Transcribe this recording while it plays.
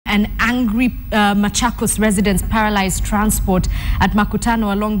and angry Machakos residents paralyzed transport at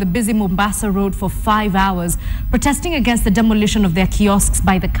Makutano along the busy Mombasa road for 5 hours, protesting against the demolition of their kiosks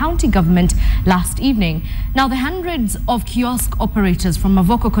by the county government last evening. Now, the hundreds of kiosk operators from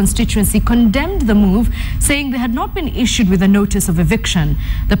Mavoko constituency condemned the move, saying they had not been issued with a notice of eviction.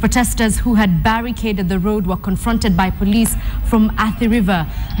 The protesters who had barricaded the road were confronted by police from Athi River.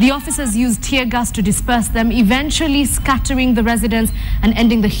 The officers used tear gas to disperse them, eventually scattering the residents and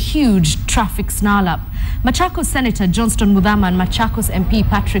ending the huge traffic snarl-up. Machakos Senator Johnstone Muthama and Machakos MP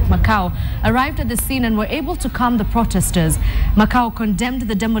Patrick Makao arrived at the scene and were able to calm the protesters. Makao condemned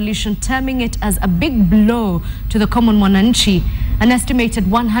the demolition, terming it as a big blow to the common mwananchi. An estimated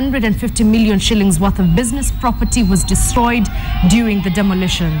 150 million shillings worth of business property was destroyed during the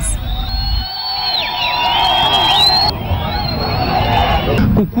demolitions.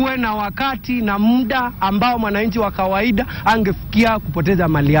 Kukuwe na wakati na muda ambao mwananchi wa kawaida angefikia kupoteza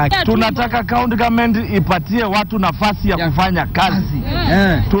mali yake. Tunataka county government ipatie watu nafasi ya kufanya kazi.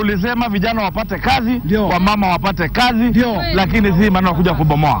 Tulisema vijana wapate kazi, wamama wapate kazi, lakini si maana kuja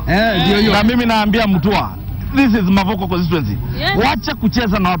kubomoa. Na mimi naambia Mutua, this is Mavoko constituency. Wacha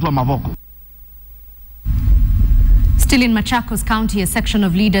kucheza na watu wa Mavoko. Still in Machakos County, a section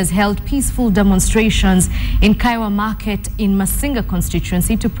of leaders held peaceful demonstrations in Kaiwa Market in Masinga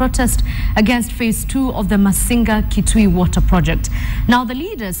constituency to protest against phase 2 of the Masinga-Kitui water project. Now, the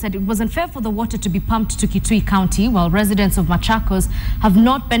leaders said it was unfair for the water to be pumped to Kitui County, while residents of Machakos have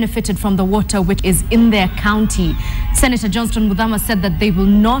not benefited from the water which is in their county. Senator Johnstone Muthama said that they will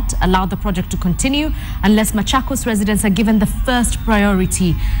not allow the project to continue unless Machakos residents are given the first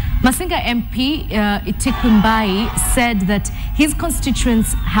priority. Masinga MP Itikumbai said that his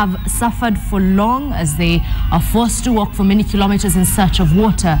constituents have suffered for long as they are forced to walk for many kilometers in search of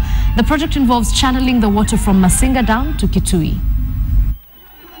water. The project involves channeling the water from Masinga Dam to Kitui.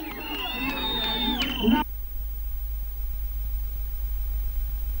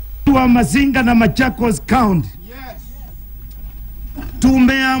 Wa Masinga na Machakos County.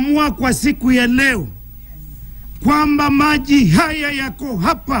 Tumeamua kwa siku ya leo kwamba maji haya yako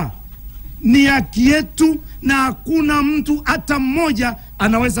hapa ni haki yetu na hakuna mtu hata mmoja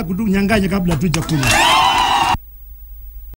anaweza kutunyang'anya kabla tuja kunywa.